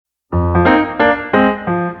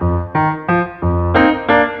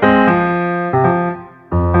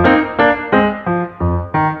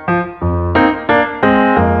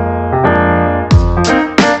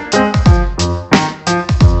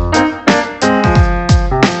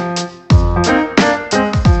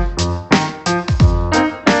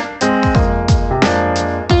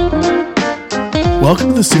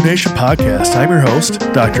Welcome to the Sioux Nation Podcast. I'm your host,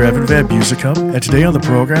 Dr. Evan Van Busicum, and today on the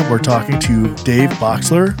program we're talking to Dave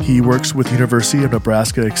Boxler. He works with University of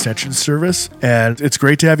Nebraska Extension Service, and it's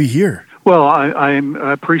great to have you here. Well, I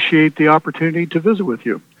appreciate the opportunity to visit with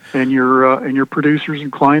you and your producers and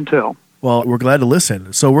clientele. Well, we're glad to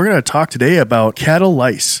listen. So we're going to talk today about cattle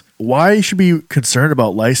lice. Why you should be concerned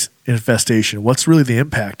about lice infestation? What's really the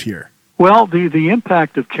impact here? Well, the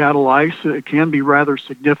impact of cattle lice can be rather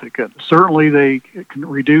significant. Certainly, they can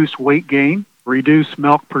reduce weight gain, reduce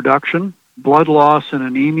milk production, blood loss and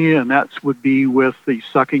anemia, and that would be with the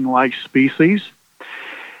sucking lice species.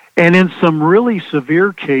 And in some really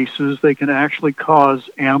severe cases, they can actually cause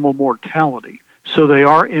animal mortality. So they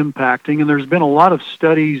are impacting, and there's been a lot of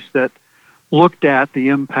studies that looked at the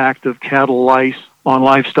impact of cattle lice on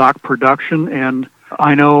livestock production, and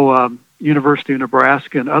I know University of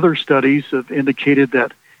Nebraska and other studies have indicated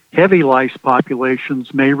that heavy lice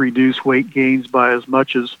populations may reduce weight gains by as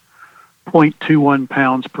much as 0.21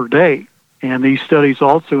 pounds per day. And these studies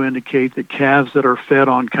also indicate that calves that are fed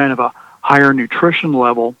on kind of a higher nutrition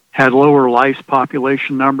level had lower lice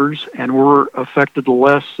population numbers and were affected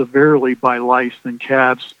less severely by lice than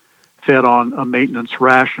calves fed on a maintenance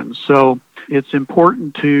ration. So it's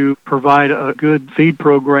important to provide a good feed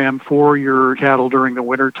program for your cattle during the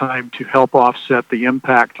wintertime to help offset the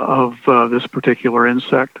impact of this particular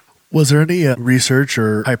insect. Was there any research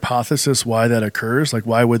or hypothesis why that occurs? Like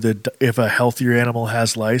why would if a healthier animal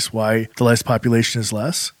has lice, why the lice population is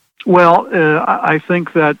less? Well, I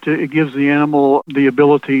think that it gives the animal the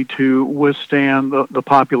ability to withstand the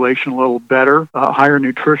population a little better. A higher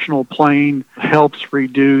nutritional plane helps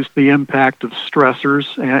reduce the impact of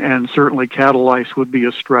stressors, and certainly cattle lice would be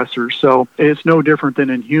a stressor. So it's no different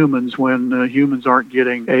than in humans. When humans aren't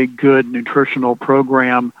getting a good nutritional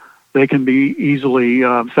program, they can be easily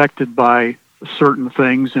affected by certain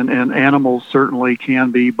things, and animals certainly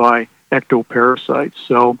can be by ectoparasites.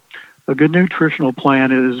 So a good nutritional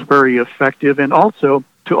plan is very effective, and also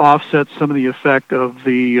to offset some of the effect of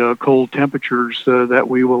the cold temperatures that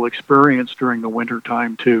we will experience during the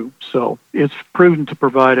wintertime too. So it's prudent to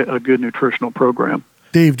provide a good nutritional program.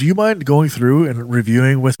 Dave, do you mind going through and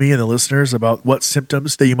reviewing with me and the listeners about what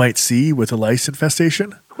symptoms that you might see with a lice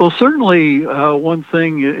infestation? Well, certainly one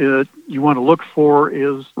thing you want to look for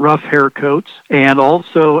is rough hair coats, and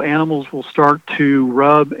also animals will start to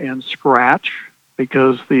rub and scratch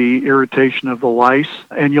because the irritation of the lice.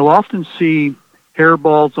 And you'll often see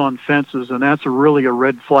hairballs on fences, and that's really a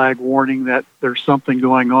red flag warning that there's something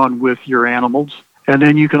going on with your animals. And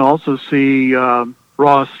then you can also see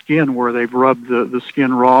raw skin where they've rubbed the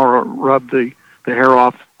skin raw or rubbed the hair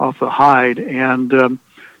off the hide. And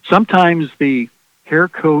sometimes the hair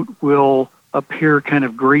coat will appear kind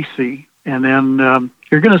of greasy, and then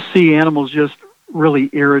you're going to see animals just really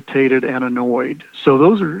irritated and annoyed. So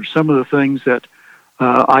those are some of the things that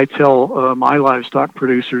I tell my livestock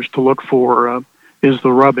producers to look for is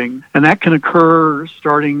the rubbing. And that can occur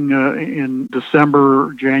starting in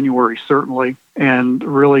December, January, certainly, and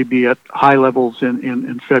really be at high levels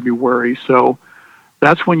in February. So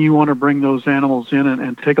that's when you want to bring those animals in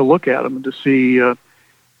and take a look at them to see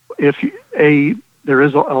if there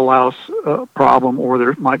is a louse problem or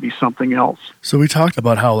there might be something else. So we talked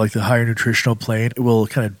about how like the higher nutritional plane will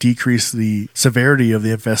kind of decrease the severity of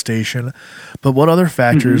the infestation, but what other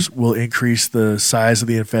factors will increase the size of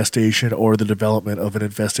the infestation or the development of an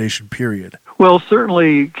infestation period? Well,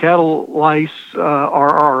 certainly cattle lice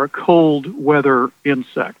are a cold weather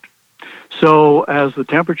insect. So as the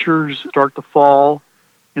temperatures start to fall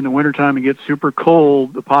in the wintertime and get super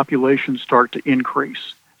cold, the populations start to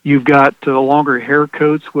increase. You've got longer hair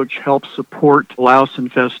coats, which help support louse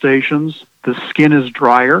infestations. The skin is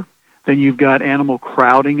drier. Then you've got animal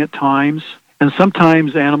crowding at times. And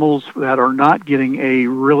sometimes animals that are not getting a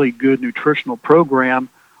really good nutritional program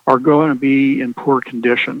are going to be in poor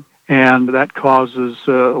condition. And that causes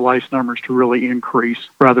lice numbers to really increase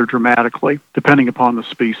rather dramatically, depending upon the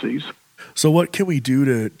species. So what can we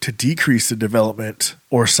do to decrease the development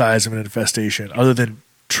or size of an infestation other than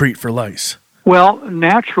treat for lice? Well,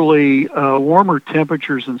 naturally, warmer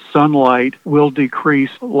temperatures and sunlight will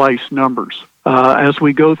decrease lice numbers. As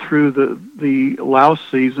we go through the louse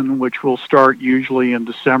season, which will start usually in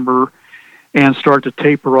December and start to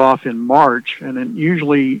taper off in March, and then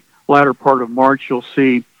usually latter part of March, you'll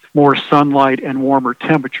see more sunlight and warmer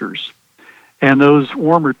temperatures. And those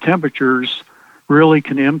warmer temperatures really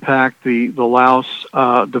can impact the louse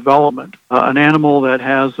development. An animal that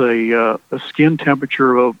has a skin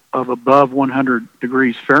temperature of above 100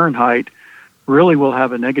 degrees Fahrenheit really will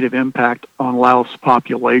have a negative impact on louse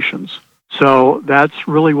populations. So that's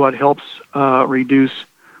really what helps reduce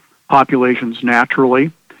populations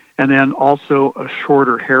naturally, and then also a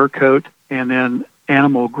shorter hair coat, and then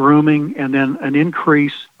animal grooming, and then an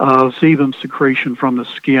increase of sebum secretion from the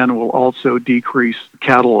skin will also decrease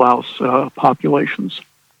cattle louse populations.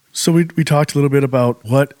 So we talked a little bit about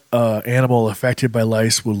what animal affected by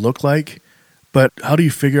lice will look like, but how do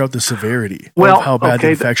you figure out the severity of how bad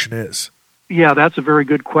the infection is? Yeah, that's a very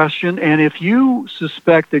good question. And if you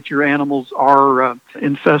suspect that your animals are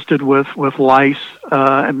infested with lice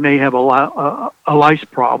and may have a lice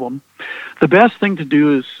problem, the best thing to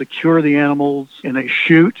do is secure the animals in a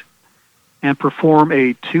chute and perform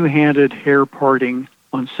a two-handed hair parting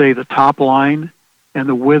on, say, the top line and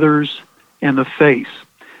the withers and the face.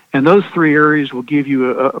 And those three areas will give you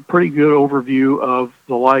a pretty good overview of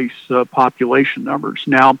the lice population numbers.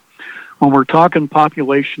 Now, when we're talking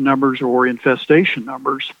population numbers or infestation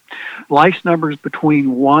numbers, lice numbers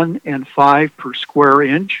between 1 and 5 per square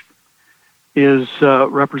inch is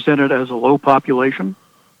represented as a low population.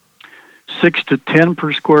 6 to 10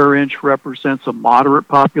 per square inch represents a moderate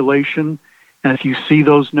population. And if you see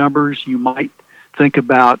those numbers, you might think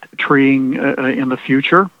about treating in the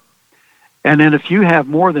future. And then if you have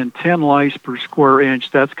more than 10 lice per square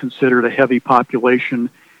inch, that's considered a heavy population,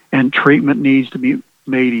 and treatment needs to be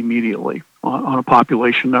made immediately on a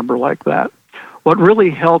population number like that. What really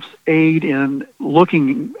helps aid in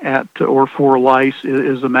looking at or for lice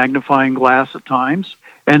is a magnifying glass at times.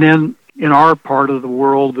 And then in our part of the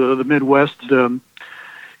world, the Midwest, in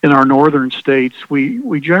our northern states,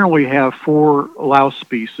 we generally have 4 louse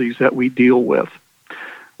species that we deal with.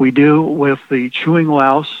 We deal with the chewing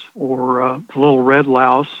louse or the little red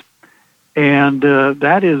louse, and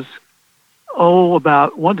that is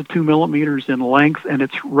about 1 to 2 millimeters in length, and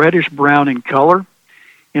it's reddish-brown in color,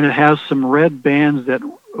 and it has some red bands that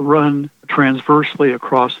run transversely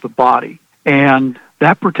across the body. And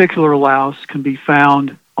that particular louse can be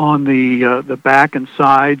found on the back and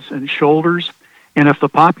sides and shoulders, and if the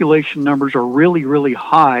population numbers are really, really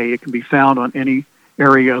high, it can be found on any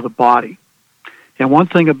area of the body. And one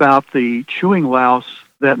thing about the chewing louse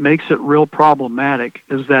that makes it real problematic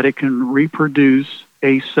is that it can reproduce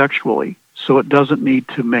asexually, so it doesn't need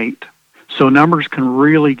to mate. So numbers can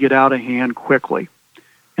really get out of hand quickly.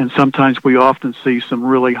 And sometimes we often see some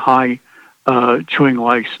really high chewing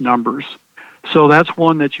lice numbers. So that's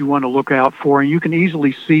one that you want to look out for. And you can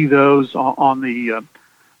easily see those on the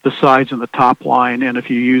sides and the top line. And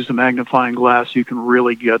if you use a magnifying glass, you can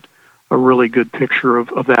really get a really good picture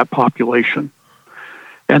of that population.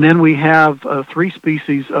 And then we have 3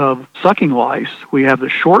 species of sucking lice. We have the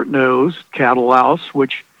short-nosed cattle louse,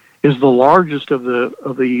 which is the largest of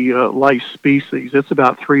the lice species. It's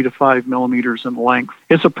about 3 to 5 millimeters in length.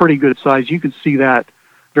 It's a pretty good size. You can see that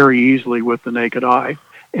very easily with the naked eye.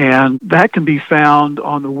 And that can be found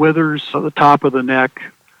on the withers, the top of the neck,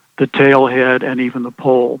 the tail head, and even the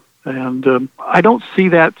poll. And I don't see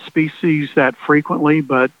that species that frequently,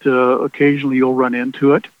 but occasionally you'll run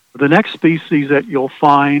into it. The next species that you'll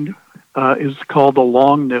find is called the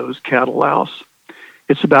long-nosed cattle louse.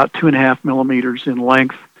 It's about 2.5 millimeters in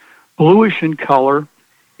length, bluish in color,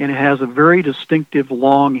 and it has a very distinctive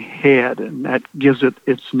long head, and that gives it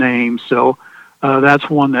its name. So that's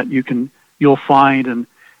one that you'll find, and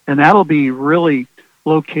that'll be really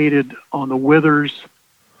located on the withers,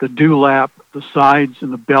 the dewlap, the sides,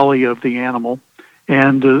 and the belly of the animal,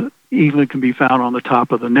 and even can be found on the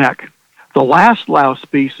top of the neck. The last louse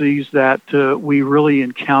species that we really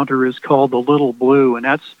encounter is called the little blue, and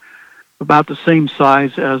that's about the same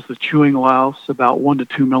size as the chewing louse, about 1 to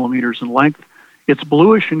 2 millimeters in length. It's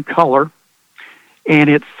bluish in color, and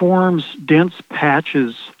it forms dense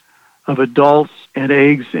patches of adults and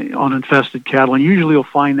eggs on infested cattle, and usually you'll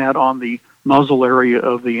find that on the muzzle area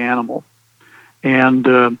of the animal.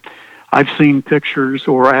 And I've seen pictures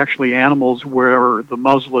or actually animals where the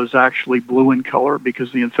muzzle is actually blue in color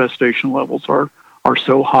because the infestation levels are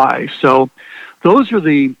so high. So those are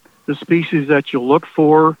the species that you'll look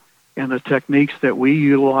for and the techniques that we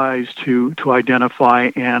utilize to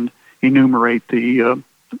identify and enumerate the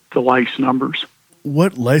lice numbers.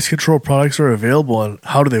 What lice control products are available and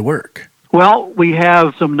how do they work? Well, we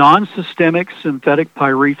have some non-systemic synthetic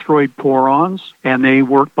pyrethroid porons, and they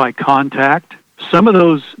work by contact. Some of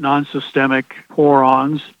those non-systemic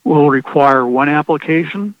porons will require 1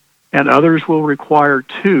 application, and others will require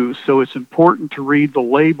 2. So it's important to read the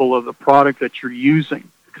label of the product that you're using,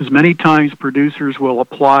 because many times producers will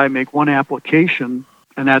make 1 application,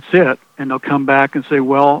 and that's it, and they'll come back and say,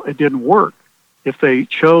 well, it didn't work. If they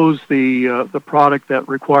chose the product that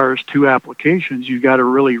requires 2 applications, you've got to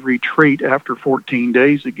really retreat after 14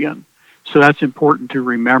 days again. So that's important to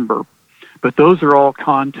remember. But those are all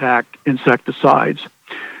contact insecticides.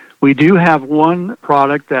 We do have one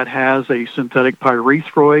product that has a synthetic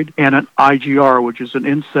pyrethroid and an IGR, which is an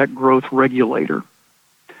insect growth regulator.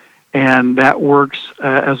 And that works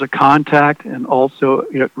as a contact, and also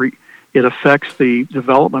it affects the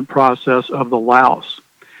development process of the louse.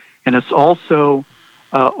 And it's also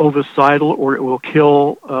ovicidal, or it will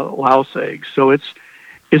kill louse eggs. So it's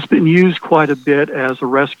been used quite a bit as a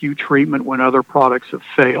rescue treatment when other products have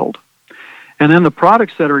failed. And then the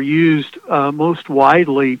products that are used most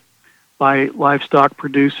widely by livestock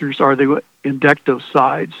producers are the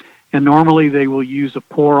insecticides. And normally they will use a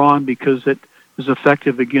pour-on because it is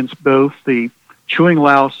effective against both the chewing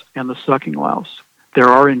louse and the sucking louse. There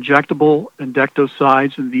are injectable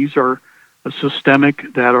insecticides, and these are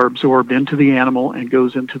systemic that are absorbed into the animal and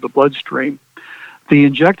goes into the bloodstream. The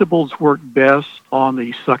injectables work best on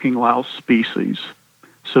the sucking louse species.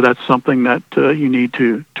 So that's something that you need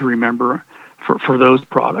to remember for those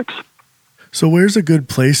products. So where's a good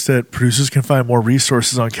place that producers can find more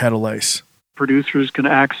resources on cattle lice? Producers can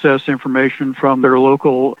access information from their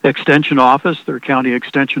local extension office, their county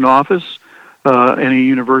extension office, any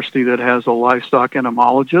university that has a livestock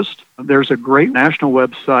entomologist. There's a great national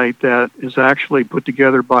website that is actually put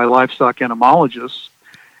together by livestock entomologists,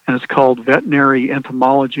 and it's called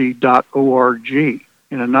veterinaryentomology.org.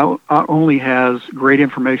 And it not only has great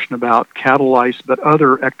information about cattle lice, but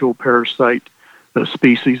other ectoparasite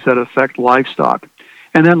species that affect livestock.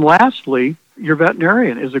 And then lastly, your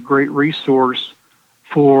veterinarian is a great resource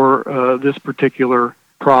for this particular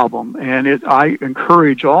problem. And I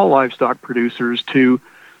encourage all livestock producers to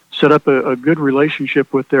set up a good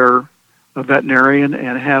relationship with their veterinarian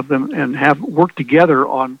and have work together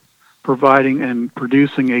on providing and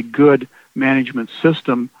producing a good management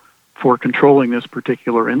system for controlling this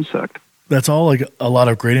particular insect. That's all like a lot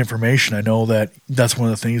of great information. I know that's one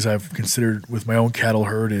of the things I've considered with my own cattle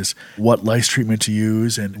herd is what lice treatment to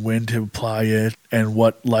use and when to apply it and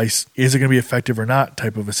what lice, is it going to be effective or not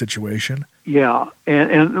type of a situation. Yeah,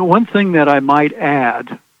 and one thing that I might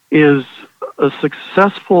add is a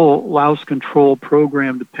successful louse control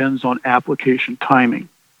program depends on application timing.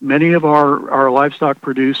 Many of our livestock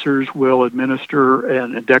producers will administer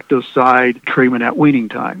an insecticide treatment at weaning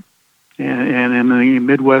time. And in the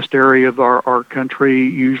Midwest area of our country,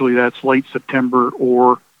 usually that's late September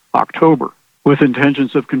or October, with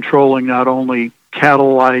intentions of controlling not only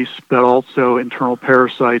cattle lice, but also internal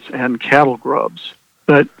parasites and cattle grubs.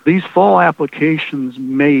 But these fall applications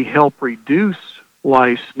may help reduce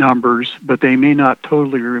lice numbers, but they may not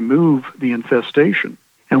totally remove the infestation.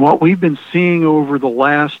 And what we've been seeing over the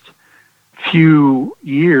last few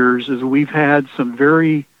years is we've had some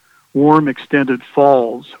very warm extended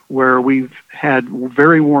falls where we've had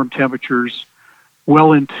very warm temperatures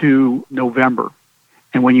well into November.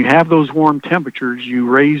 And when you have those warm temperatures, you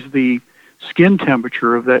raise the skin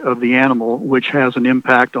temperature of the animal, which has an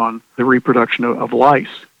impact on the reproduction of lice.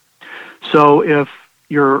 So if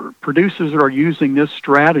your producers are using this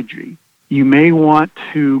strategy, you may want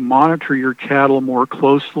to monitor your cattle more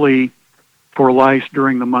closely for lice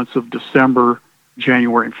during the months of December,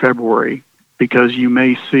 January, and February, because you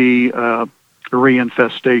may see a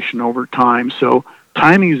reinfestation over time. So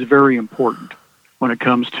timing is very important when it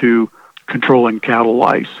comes to controlling cattle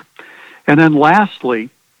lice. And then lastly,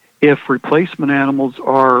 if replacement animals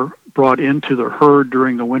are brought into the herd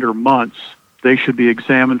during the winter months, they should be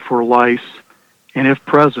examined for lice, and if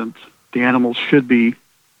present, the animals should be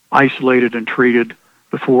isolated and treated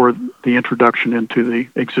before the introduction into the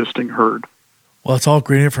existing herd. Well, it's all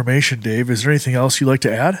great information, Dave. Is there anything else you'd like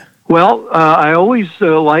to add? Well, I always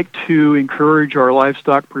like to encourage our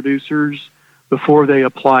livestock producers before they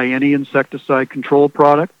apply any insecticide control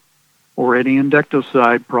product or any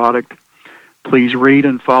insecticide product, please read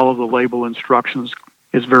and follow the label instructions.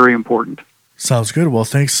 It's very important. Sounds good. Well,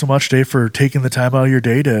 thanks so much, Dave, for taking the time out of your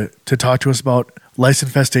day to talk to us about lice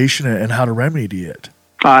infestation and how to remedy it.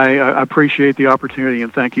 I appreciate the opportunity,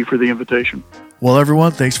 and thank you for the invitation. Well,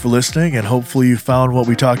 everyone, thanks for listening, and hopefully you found what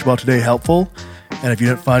we talked about today helpful. And if you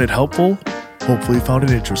didn't find it helpful, hopefully you found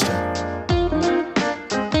it interesting.